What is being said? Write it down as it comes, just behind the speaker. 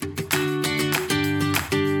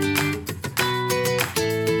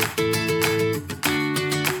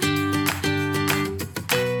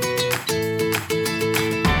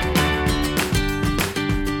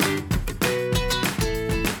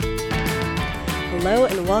Hello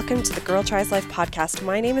and welcome to the Girl Tries Life podcast.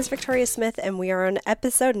 My name is Victoria Smith and we are on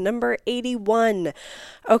episode number 81.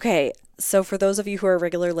 Okay, so for those of you who are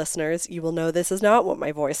regular listeners, you will know this is not what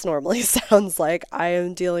my voice normally sounds like. I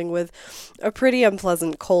am dealing with a pretty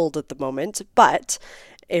unpleasant cold at the moment, but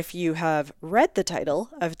if you have read the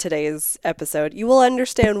title of today's episode, you will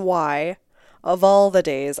understand why, of all the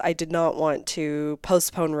days, I did not want to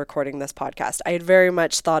postpone recording this podcast. I had very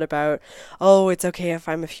much thought about, oh, it's okay if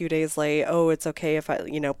I'm a few days late. Oh, it's okay if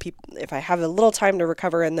if I have a little time to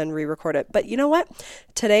recover and then re-record it. But you know what?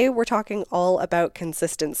 Today we're talking all about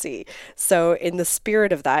consistency. So in the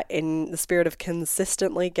spirit of that, in the spirit of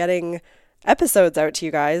consistently getting episodes out to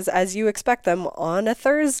you guys as you expect them on a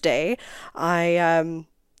Thursday, I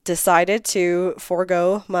decided to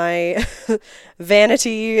forego my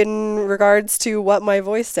vanity in regards to what my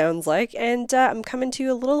voice sounds like, and I'm coming to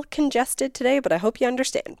you a little congested today, but I hope you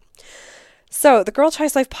understand. So, the Girl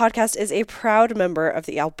Tries Life podcast is a proud member of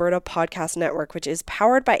the Alberta Podcast Network, which is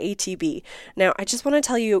powered by ATB. Now, I just want to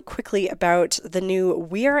tell you quickly about the new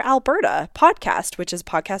We Are Alberta podcast, which is a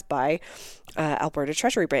podcast by Alberta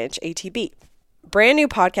Treasury Branch, ATB. Brand new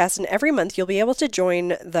podcast, and every month you'll be able to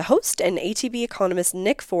join the host and ATB economist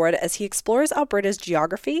Nick Ford as he explores Alberta's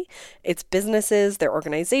geography, its businesses, their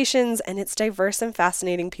organizations, and its diverse and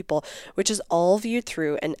fascinating people, which is all viewed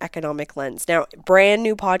through an economic lens. Now, brand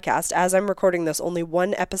new podcast. As I'm recording this, only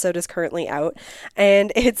one episode is currently out,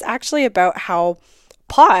 and it's actually about how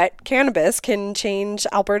cannabis can change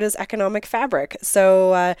Alberta's economic fabric.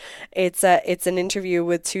 So it's an interview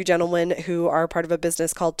with two gentlemen who are part of a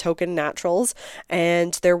business called Token Naturals,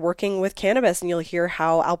 and they're working with cannabis, and you'll hear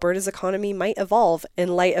how Alberta's economy might evolve in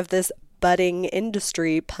light of this budding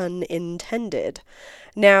industry, pun intended.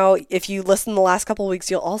 Now, if you listen the last couple of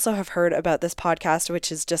weeks, you'll also have heard about this podcast, which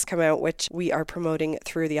has just come out, which we are promoting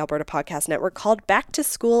through the Alberta Podcast Network, called Back to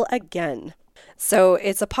School Again. So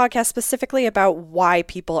it's a podcast specifically about why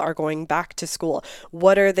people are going back to school.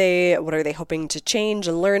 What are they hoping to change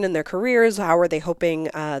and learn in their careers? How are they hoping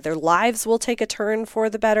their lives will take a turn for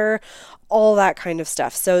the better? All that kind of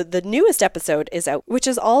stuff. So the newest episode is out, which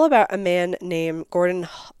is all about a man named Gordon,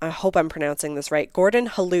 I hope I'm pronouncing this right, Gordon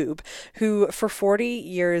Haloub, who for 40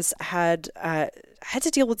 years had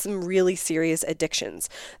to deal with some really serious addictions.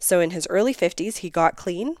 So in his early 50s, he got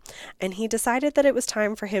clean and he decided that it was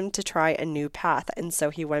time for him to try a new path. And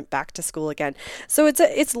so he went back to school again. So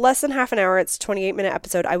it's less than half an hour. It's a 28-minute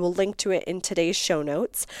episode. I will link to it in today's show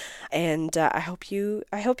notes. And I hope you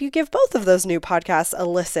give both of those new podcasts a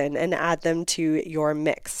listen and add them to your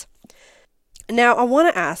mix. Now, I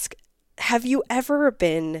want to ask, have you ever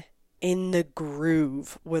been in the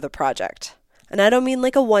groove with a project? And I don't mean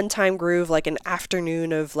like a one-time groove, like an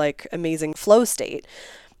afternoon of like amazing flow state,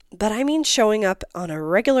 but I mean showing up on a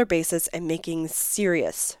regular basis and making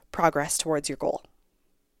serious progress towards your goal.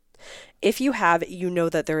 If you have, you know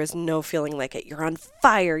that there is no feeling like it. You're on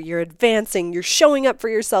fire, you're advancing, you're showing up for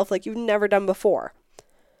yourself like you've never done before.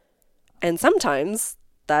 And sometimes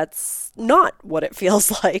that's not what it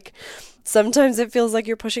feels like. Sometimes it feels like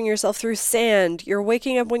you're pushing yourself through sand, you're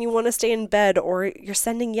waking up when you want to stay in bed, or you're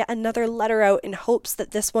sending yet another letter out in hopes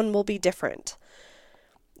that this one will be different.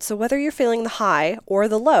 So whether you're feeling the high or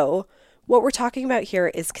the low, what we're talking about here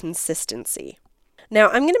is consistency. Now,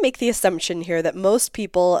 I'm going to make the assumption here that most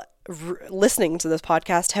people listening to this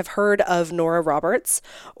podcast have heard of Nora Roberts,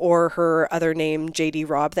 or her other name, JD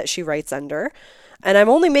Robb, that she writes under. And I'm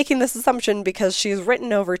only making this assumption because she's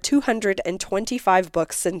written over 225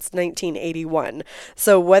 books since 1981.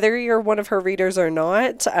 So whether you're one of her readers or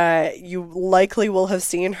not, you likely will have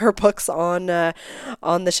seen her books on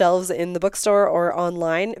the shelves in the bookstore or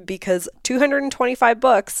online, because 225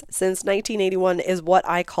 books since 1981 is what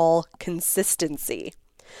I call consistency.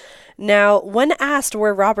 Now, when asked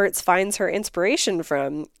where Roberts finds her inspiration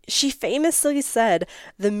from, she famously said,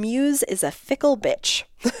 "The muse is a fickle bitch."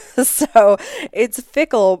 So it's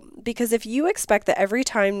fickle because if you expect that every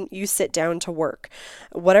time you sit down to work,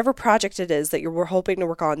 whatever project it is that you're hoping to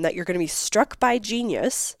work on, that you're going to be struck by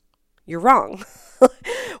genius, you're wrong.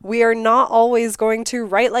 We are not always going to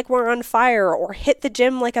write like we're on fire, or hit the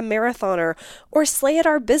gym like a marathoner, or slay at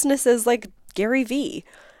our businesses like Gary Vee.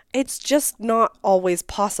 It's just not always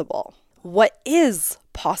possible. What is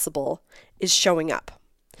possible is showing up.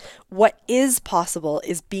 What is possible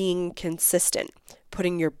is being consistent,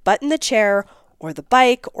 putting your butt in the chair or the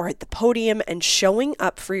bike or at the podium and showing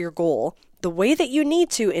up for your goal the way that you need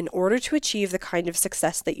to in order to achieve the kind of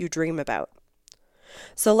success that you dream about.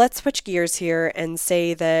 So let's switch gears here and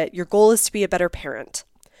say that your goal is to be a better parent.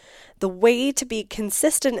 The way to be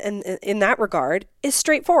consistent in that regard is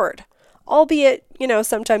straightforward, albeit,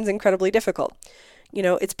 sometimes incredibly difficult.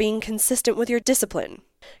 It's being consistent with your discipline,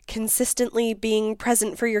 consistently being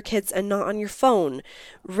present for your kids and not on your phone,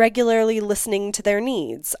 regularly listening to their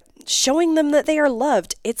needs, showing them that they are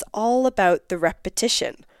loved. It's all about the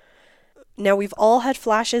repetition. Now, we've all had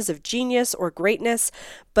flashes of genius or greatness,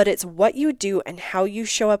 but it's what you do and how you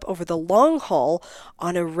show up over the long haul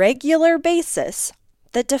on a regular basis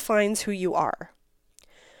that defines who you are.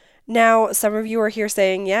 Now, some of you are here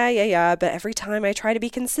saying, yeah, but every time I try to be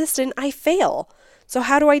consistent, I fail. So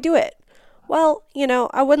how do I do it? Well,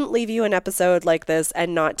 I wouldn't leave you an episode like this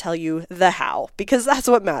and not tell you the how, because that's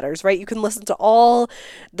what matters, right? You can listen to all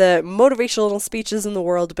the motivational speeches in the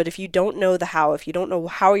world, but if you don't know the how, if you don't know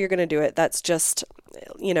how you're going to do it, that's just,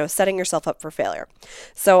 setting yourself up for failure.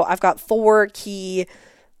 So I've got 4 key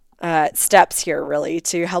steps here, really,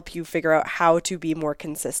 to help you figure out how to be more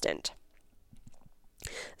consistent.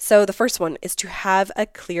 So the first one is to have a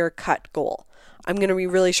clear-cut goal. I'm going to be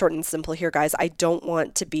really short and simple here, guys. I don't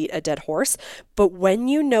want to beat a dead horse, but when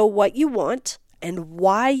you know what you want and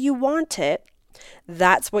why you want it,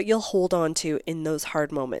 that's what you'll hold on to in those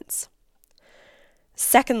hard moments.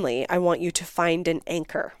 Secondly, I want you to find an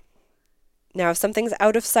anchor. Now, if something's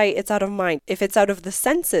out of sight, it's out of mind. If it's out of the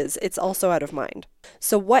senses, it's also out of mind.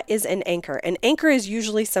 So what is an anchor? An anchor is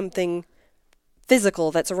usually something physical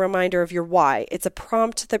that's a reminder of your why. It's a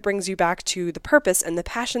prompt that brings you back to the purpose and the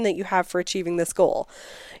passion that you have for achieving this goal.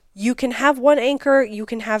 You can have one anchor, you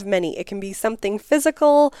can have many. It can be something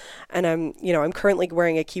physical, and I'm currently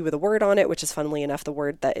wearing a key with a word on it, which is funnily enough the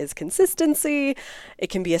word that is consistency. It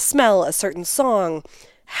can be a smell, a certain song.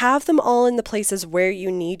 Have them all in the places where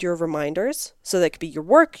you need your reminders. So that could be your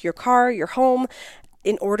work, your car, your home,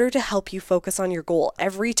 in order to help you focus on your goal.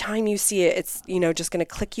 Every time you see it, it's, just going to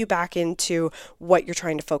click you back into what you're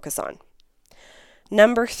trying to focus on.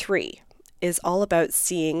 Number 3 is all about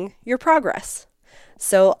seeing your progress.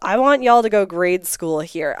 So I want y'all to go grade school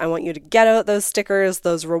here. I want you to get out those stickers,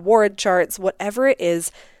 those reward charts, whatever it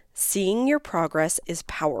is. Seeing your progress is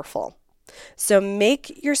powerful. So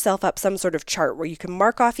make yourself up some sort of chart where you can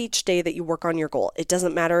mark off each day that you work on your goal. It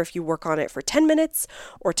doesn't matter if you work on it for 10 minutes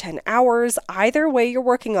or 10 hours. Either way you're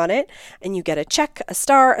working on it, and you get a check, a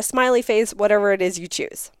star, a smiley face, whatever it is you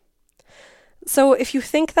choose. So if you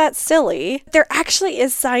think that's silly, there actually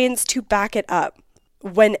is science to back it up.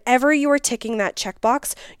 Whenever you are ticking that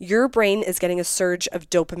checkbox, your brain is getting a surge of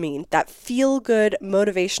dopamine, that feel-good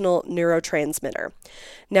motivational neurotransmitter.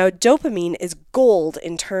 Now, dopamine is gold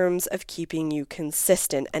in terms of keeping you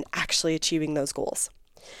consistent and actually achieving those goals.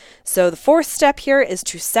 So the 4th step here is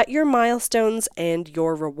to set your milestones and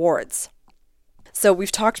your rewards. So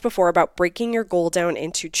we've talked before about breaking your goal down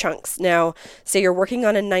into chunks. Now, say you're working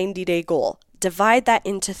on a 90-day goal. Divide that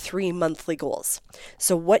into 3 monthly goals.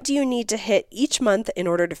 So what do you need to hit each month in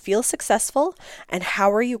order to feel successful, and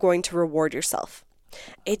how are you going to reward yourself?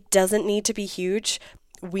 It doesn't need to be huge.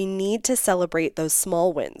 We need to celebrate those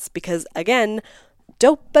small wins because, again,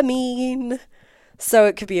 dopamine. So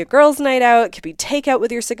it could be a girls' night out, it could be takeout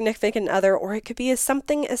with your significant other, or it could be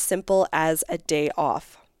something as simple as a day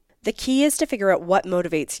off. The key is to figure out what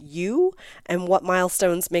motivates you and what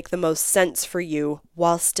milestones make the most sense for you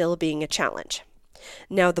while still being a challenge.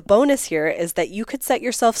 Now, the bonus here is that you could set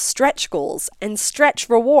yourself stretch goals and stretch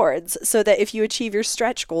rewards so that if you achieve your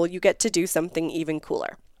stretch goal, you get to do something even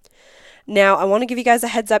cooler. Now, I want to give you guys a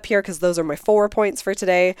heads up here because those are my 4 points for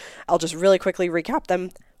today. I'll just really quickly recap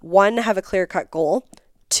them. 1, have a clear-cut goal.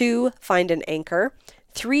 2, find an anchor.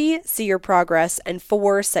 3, see your progress, and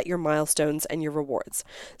 4, set your milestones and your rewards.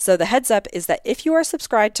 So the heads up is that if you are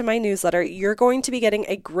subscribed to my newsletter, you're going to be getting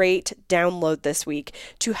a great download this week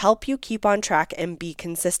to help you keep on track and be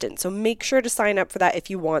consistent. So make sure to sign up for that if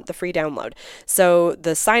you want the free download. So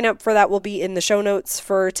the sign up for that will be in the show notes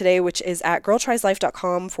for today, which is at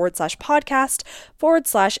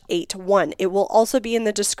girltrieslife.com/podcast/81. It will also be in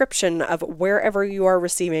the description of wherever you are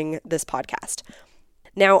receiving this podcast.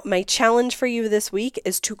 Now, my challenge for you this week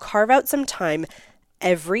is to carve out some time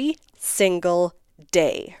every single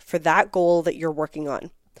day for that goal that you're working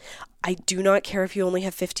on. I do not care if you only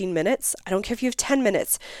have 15 minutes. I don't care if you have 10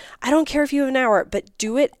 minutes. I don't care if you have an hour, but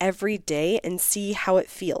do it every day and see how it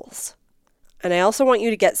feels. And I also want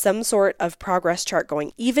you to get some sort of progress chart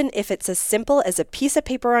going, even if it's as simple as a piece of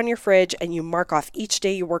paper on your fridge and you mark off each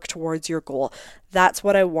day you work towards your goal. That's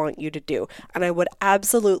what I want you to do. And I would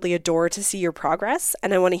absolutely adore to see your progress,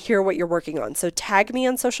 and I want to hear what you're working on. So tag me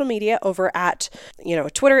on social media over at,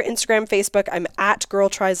 Twitter, Instagram, Facebook. I'm at Girl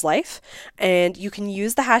Tries Life, and you can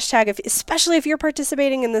use the hashtag, especially if you're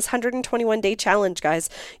participating in this 121-day challenge, guys,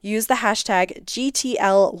 use the hashtag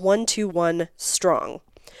GTL121strong.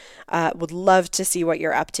 Would love to see what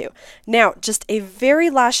you're up to. Now, just a very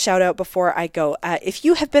last shout out before I go. If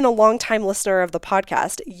you have been a long-time listener of the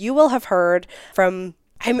podcast, you will have heard from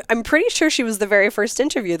I'm pretty sure she was the very first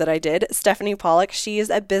interview that I did, Stephanie Pollock. She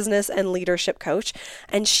is a business and leadership coach,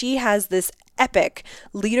 and she has this epic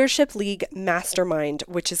Leadership League Mastermind,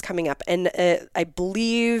 which is coming up. And I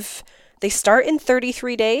believe they start in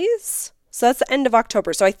 33 days. So that's the end of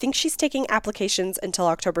October. So I think she's taking applications until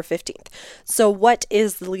October 15th. So what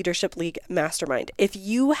is the Leadership League Mastermind? If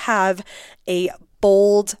you have a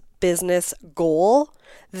bold business goal,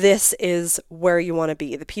 this is where you want to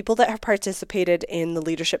be. The people that have participated in the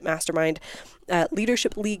Leadership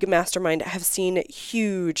League Mastermind have seen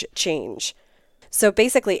huge change. So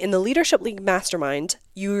basically, in the Leadership League Mastermind,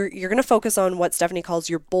 you're going to focus on what Stephanie calls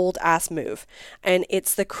your bold ass move. And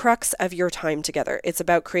it's the crux of your time together. It's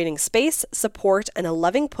about creating space, support, and a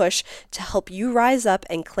loving push to help you rise up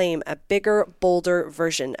and claim a bigger, bolder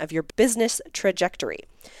version of your business trajectory.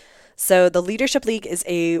 So the Leadership League is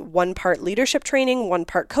a 1-part leadership training,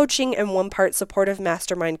 1-part coaching, and 1-part supportive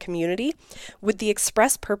mastermind community with the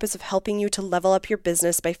express purpose of helping you to level up your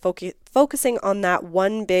business by focusing on that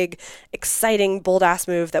one big, exciting, bold-ass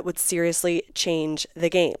move that would seriously change the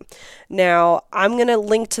game. Now, I'm going to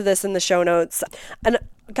link to this in the show notes. And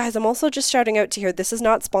guys, I'm also just shouting out to here, this is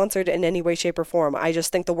not sponsored in any way, shape, or form. I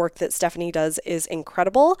just think the work that Stephanie does is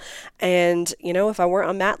incredible. And, if I weren't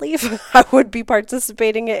on mat leave, I would be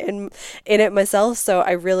participating in it myself. So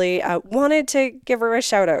I really wanted to give her a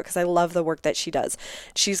shout out because I love the work that she does.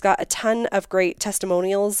 She's got a ton of great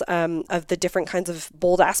testimonials of the different kinds of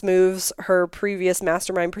bold ass moves her previous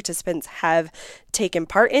mastermind participants have taken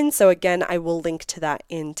part in. So again, I will link to that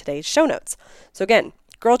in today's show notes. So again,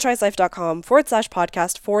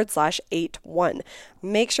 girltrieslife.com/podcast/81.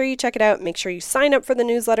 Make sure you check it out. Make sure you sign up for the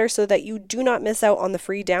newsletter so that you do not miss out on the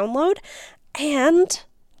free download. And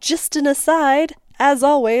just an aside, as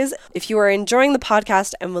always, if you are enjoying the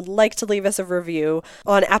podcast and would like to leave us a review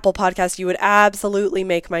on Apple Podcasts, you would absolutely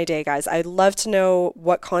make my day, guys. I'd love to know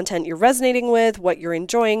what content you're resonating with, what you're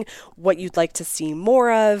enjoying, what you'd like to see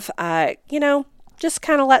more of. Just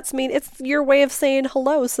kind of lets me, it's your way of saying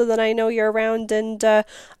hello so that I know you're around and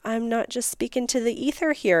I'm not just speaking to the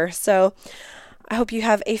ether here. So I hope you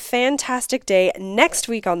have a fantastic day. Next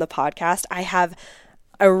week on the podcast, I have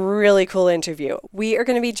a really cool interview. We are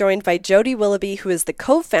going to be joined by Jody Willoughby, who is the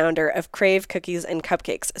co-founder of Crave Cookies and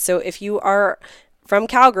Cupcakes. So if you are from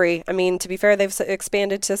Calgary, to be fair, they've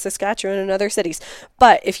expanded to Saskatchewan and other cities.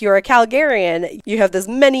 But if you're a Calgarian, you have this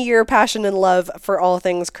many-year passion and love for all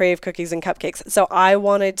things Crave Cookies and Cupcakes. So I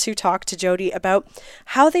wanted to talk to Jody about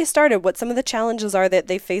how they started, what some of the challenges are that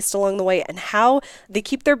they faced along the way, and how they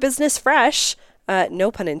keep their business fresh.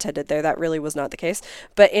 No pun intended there. That really was not the case.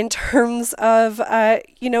 But in terms of,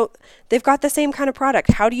 they've got the same kind of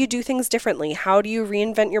product. How do you do things differently? How do you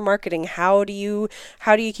reinvent your marketing? How do you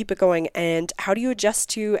keep it going? And how do you adjust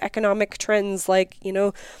to economic trends like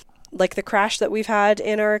the crash that we've had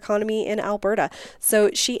in our economy in Alberta? So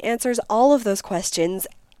she answers all of those questions.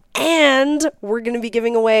 And we're going to be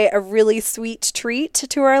giving away a really sweet treat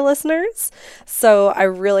to our listeners. So I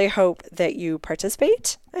really hope that you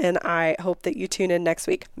participate, and I hope that you tune in next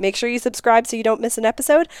week. Make sure you subscribe so you don't miss an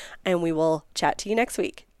episode, and we will chat to you next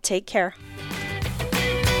week. Take care.